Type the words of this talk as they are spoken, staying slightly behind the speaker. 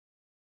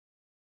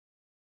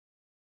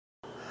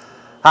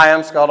Hi,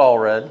 I'm Scott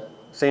Allred,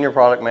 Senior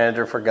Product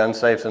Manager for Gun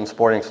Safes and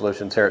Sporting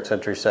Solutions here at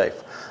Century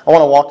Safe. I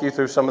want to walk you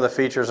through some of the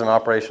features and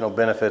operational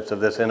benefits of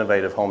this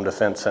innovative home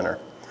defense center.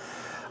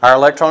 Our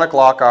electronic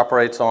lock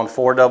operates on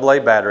 4 AA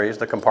batteries.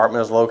 The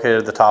compartment is located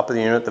at the top of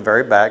the unit at the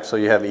very back, so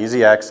you have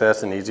easy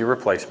access and easy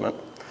replacement.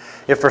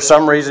 If for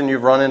some reason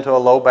you've run into a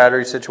low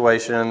battery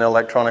situation and the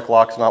electronic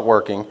lock is not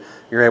working,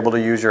 you're able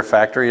to use your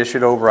factory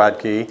issued override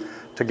key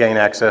to gain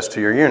access to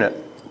your unit.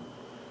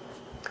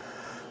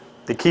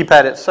 The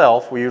keypad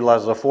itself, we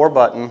utilize a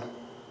 4-button,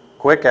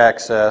 quick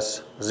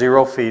access,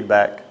 zero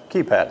feedback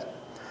keypad.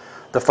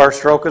 The first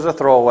stroke is a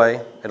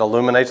throwaway. It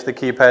illuminates the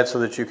keypad so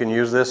that you can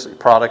use this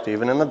product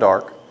even in the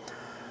dark.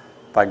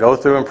 If I go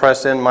through and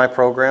press in my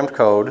programmed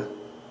code,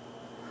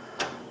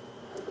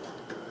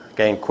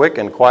 gain quick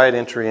and quiet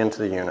entry into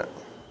the unit.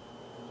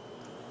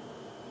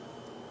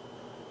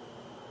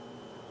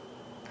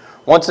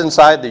 Once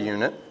inside the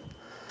unit,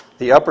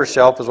 the upper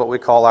shelf is what we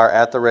call our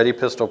at-the-ready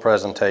pistol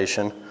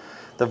presentation.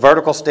 The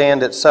vertical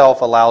stand itself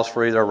allows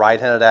for either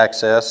right-handed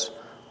access,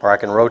 or I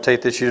can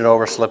rotate this unit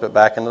over, slip it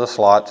back into the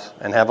slot,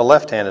 and have a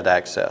left-handed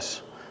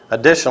access.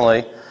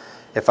 Additionally,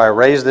 if I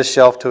raise this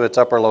shelf to its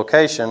upper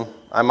location,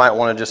 I might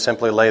want to just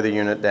simply lay the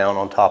unit down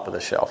on top of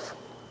the shelf.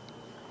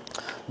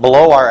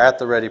 Below our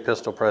at-the-ready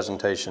pistol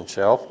presentation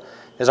shelf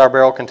is our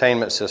barrel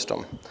containment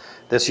system.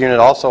 This unit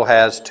also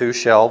has 2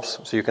 shelves,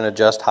 so you can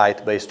adjust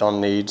height based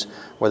on needs,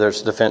 whether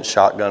it's the defense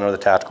shotgun or the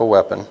tactical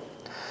weapon.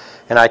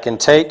 And I can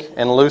take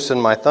and loosen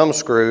my thumb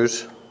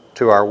screws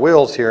to our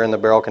wheels here in the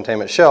barrel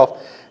containment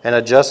shelf and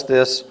adjust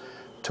this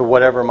to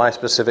whatever my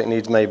specific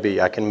needs may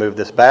be. I can move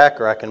this back,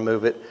 or I can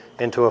move it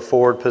into a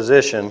forward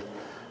position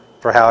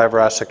for however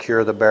I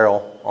secure the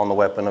barrel on the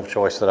weapon of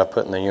choice that I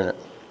put in the unit.